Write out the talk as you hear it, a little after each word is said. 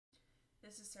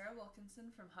This is Sarah Wilkinson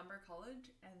from Humber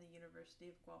College and the University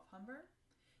of Guelph-Humber.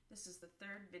 This is the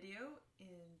third video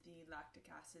in the lactic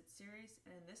acid series,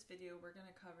 and in this video we're going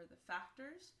to cover the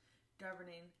factors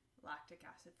governing lactic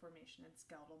acid formation in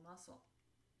skeletal muscle.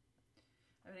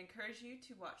 I would encourage you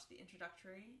to watch the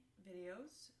introductory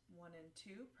videos 1 and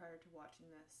 2 prior to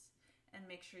watching this, and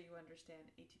make sure you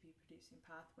understand ATP producing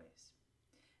pathways.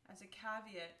 As a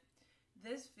caveat,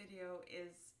 this video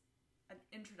is an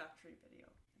introductory video.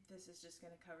 This is just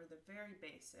going to cover the very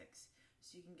basics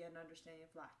so you can get an understanding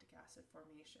of lactic acid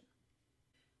formation.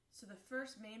 So the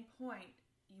first main point,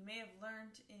 you may have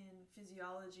learned in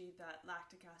physiology that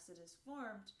lactic acid is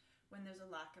formed when there's a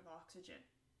lack of oxygen.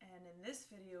 And in this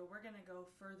video, we're going to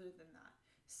go further than that.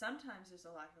 Sometimes there's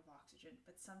a lack of oxygen,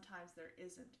 but sometimes there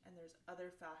isn't, and there's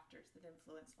other factors that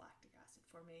influence lactic acid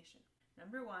formation.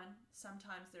 Number 1,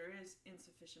 sometimes there is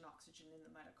insufficient oxygen in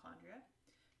the mitochondria.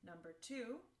 Number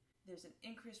 2, there's an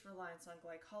increased reliance on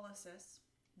glycolysis.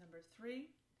 Number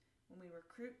 3, when we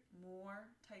recruit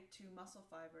more type 2 muscle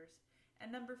fibers.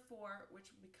 And number 4, which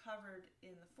we covered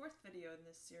in the 4th video in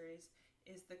this series,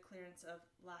 is the clearance of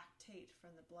lactate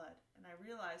from the blood. And I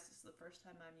realize this is the first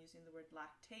time I'm using the word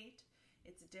lactate.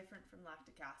 It's different from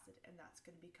lactic acid, and that's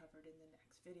going to be covered in the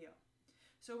next video.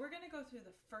 So we're going to go through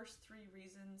the first 3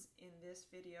 reasons in this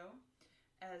video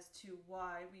as to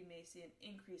why we may see an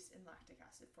increase in lactic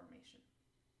acid formation.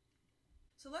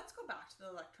 So let's go back to the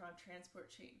electron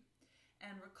transport chain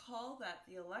and recall that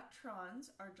the electrons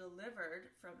are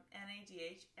delivered from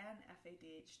NADH and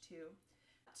FADH2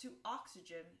 to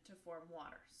oxygen to form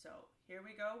water. So here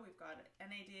we go, we've got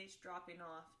NADH dropping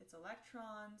off its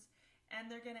electrons, and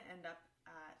they're going to end up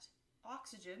at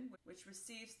oxygen, which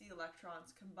receives the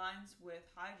electrons, combines with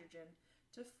hydrogen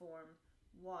to form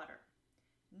water.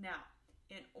 Now,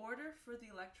 in order for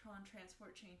the electron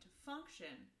transport chain to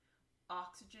function,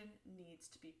 oxygen needs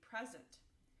to be present.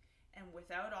 And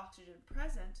without oxygen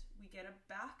present, we get a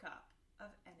backup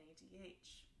of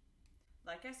NADH.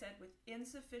 Like I said, with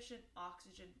insufficient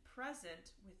oxygen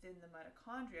present within the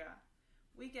mitochondria,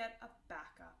 we get a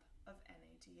backup of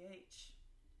NADH.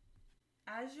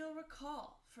 As you'll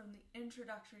recall from the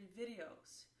introductory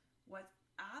videos, what's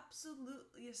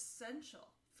absolutely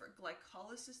essential for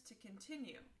glycolysis to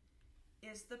continue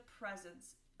is the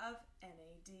presence of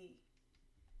NAD.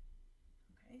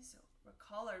 Okay, so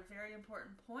recall our very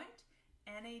important point,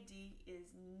 NAD is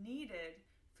needed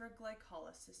for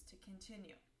glycolysis to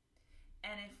continue.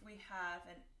 And if we have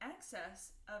an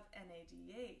excess of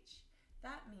NADH,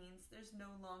 that means there's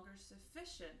no longer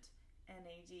sufficient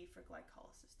NAD for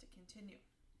glycolysis to continue.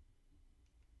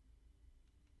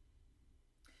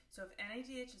 So if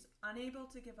NADH is unable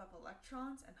to give up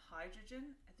electrons and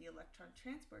hydrogen at the electron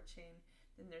transport chain,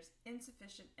 then there's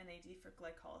insufficient NAD for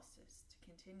glycolysis to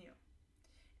continue.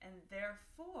 And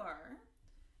therefore,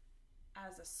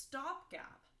 as a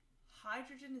stopgap,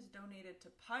 hydrogen is donated to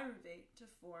pyruvate to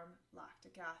form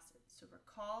lactic acid. So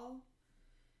recall,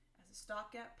 as a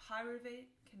stopgap, pyruvate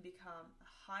can become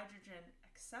a hydrogen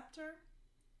acceptor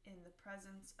in the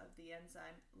presence of the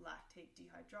enzyme lactate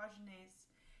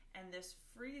dehydrogenase, and this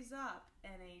frees up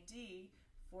NAD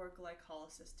for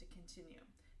glycolysis to continue.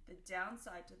 The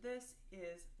downside to this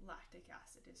is lactic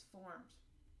acid is formed.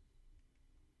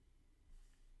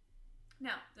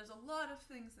 Now, there's a lot of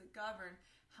things that govern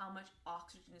how much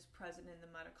oxygen is present in the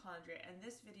mitochondria, and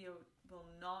this video will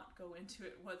not go into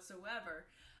it whatsoever.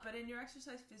 But in your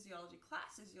exercise physiology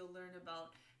classes, you'll learn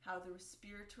about how the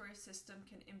respiratory system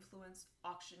can influence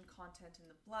oxygen content in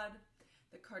the blood.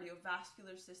 The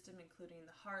cardiovascular system, including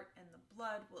the heart and the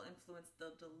blood, will influence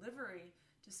the delivery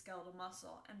to skeletal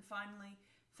muscle. And finally,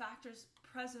 factors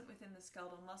present within the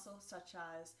skeletal muscle, such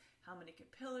as how many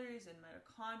capillaries and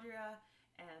mitochondria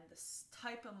and the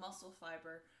type of muscle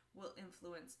fiber, will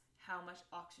influence how much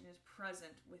oxygen is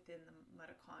present within the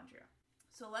mitochondria.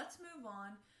 So let's move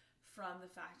on from the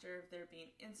factor of there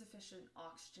being insufficient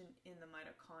oxygen in the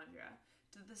mitochondria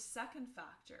to the second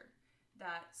factor,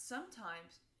 that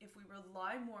sometimes if we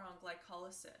rely more on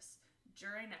glycolysis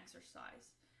during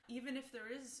exercise, even if there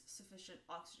is sufficient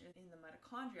oxygen in the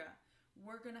mitochondria,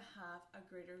 we're going to have a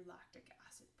greater lactic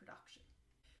acid production.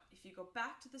 If you go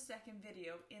back to the second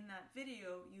video, in that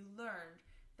video you learned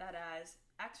that as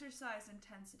exercise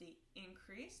intensity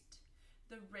increased,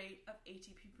 the rate of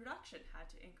ATP production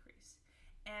had to increase.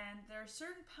 And there are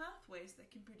certain pathways that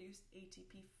can produce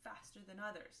ATP faster than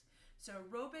others. So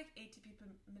aerobic ATP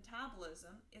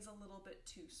metabolism is a little bit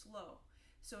too slow.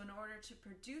 So in order to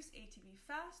produce ATP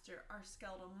faster, our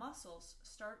skeletal muscles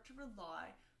start to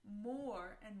rely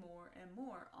more and more and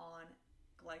more on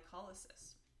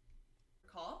glycolysis.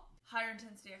 Recall, higher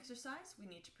intensity exercise, we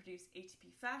need to produce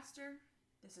ATP faster.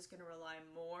 This is going to rely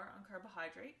more on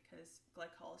carbohydrate because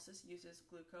glycolysis uses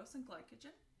glucose and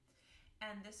glycogen.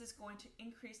 And this is going to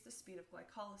increase the speed of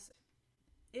glycolysis.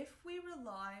 If we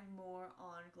rely more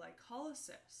on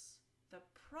glycolysis, the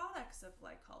products of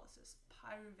glycolysis,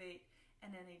 pyruvate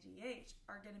and NADH,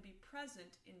 are going to be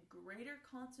present in greater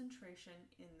concentration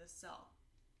in the cell.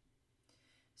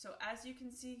 So as you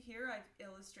can see here, I've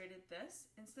illustrated this.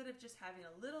 Instead of just having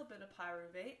a little bit of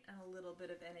pyruvate and a little bit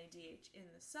of NADH in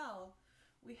the cell,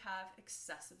 we have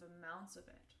excessive amounts of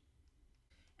it.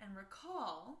 And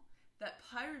recall that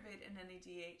pyruvate and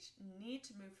NADH need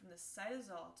to move from the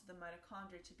cytosol to the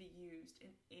mitochondria to be used in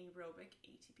aerobic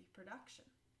ATP production.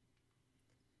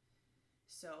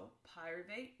 So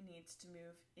pyruvate needs to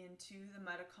move into the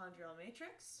mitochondrial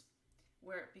matrix,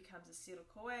 where it becomes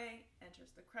acetyl-CoA,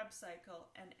 enters the Krebs cycle,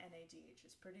 and NADH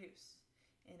is produced.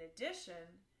 In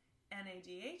addition,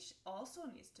 NADH also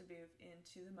needs to move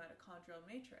into the mitochondrial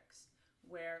matrix,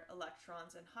 where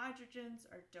electrons and hydrogens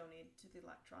are donated to the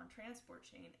electron transport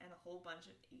chain and a whole bunch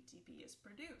of ATP is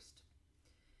produced.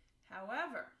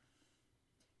 However,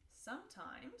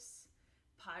 sometimes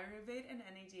pyruvate and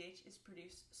NADH is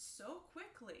produced so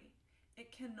quickly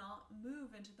it cannot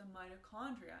move into the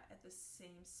mitochondria at the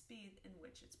same speed in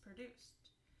which it's produced.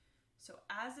 So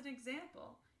as an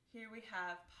example, here we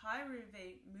have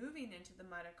pyruvate moving into the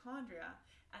mitochondria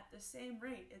at the same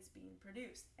rate it's being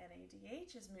produced.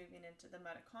 NADH is moving into the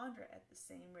mitochondria at the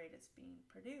same rate it's being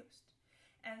produced.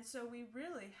 And so we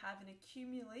really have an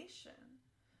accumulation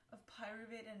of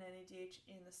pyruvate and NADH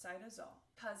in the cytosol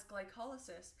because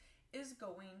glycolysis is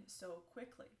going so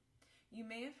quickly. You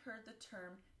may have heard the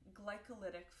term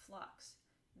glycolytic flux.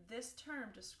 This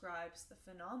term describes the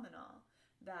phenomena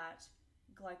that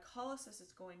glycolysis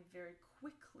is going very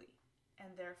quickly, and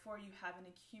therefore you have an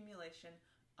accumulation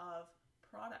of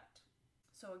product.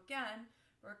 So again,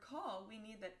 recall we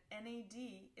need that NAD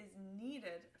is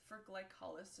needed for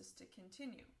glycolysis to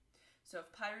continue. So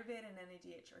if pyruvate and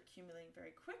NADH are accumulating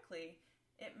very quickly,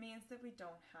 it means that we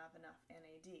don't have enough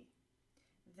NAD.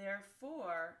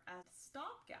 Therefore, as a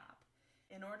stopgap,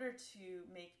 in order to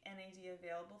make NAD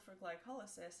available for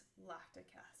glycolysis,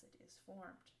 lactic acid is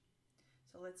formed.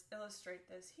 So let's illustrate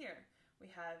this here.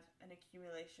 We have an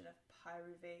accumulation of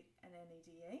pyruvate and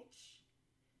NADH.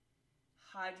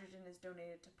 Hydrogen is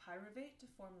donated to pyruvate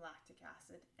to form lactic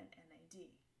acid and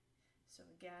NAD. So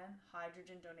again,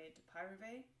 hydrogen donated to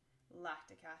pyruvate,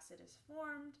 lactic acid is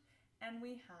formed, and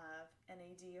we have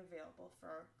NAD available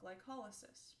for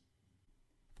glycolysis.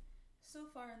 So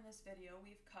far in this video,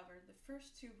 we've covered the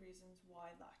first two reasons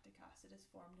why lactic acid is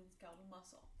formed in skeletal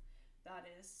muscle. That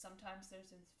is, sometimes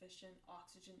there's insufficient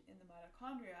oxygen in the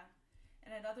mitochondria,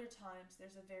 and at other times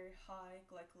there's a very high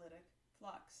glycolytic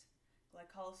flux.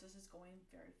 Glycolysis is going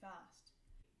very fast.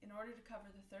 In order to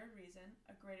cover the third reason,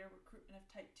 a greater recruitment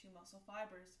of type 2 muscle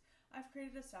fibers, I've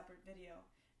created a separate video,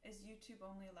 as YouTube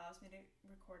only allows me to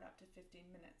record up to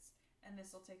 15 minutes, and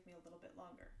this will take me a little bit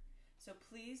longer. So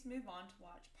please move on to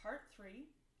watch part 3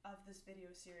 of this video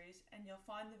series, and you'll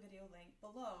find the video link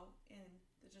below in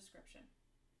the description.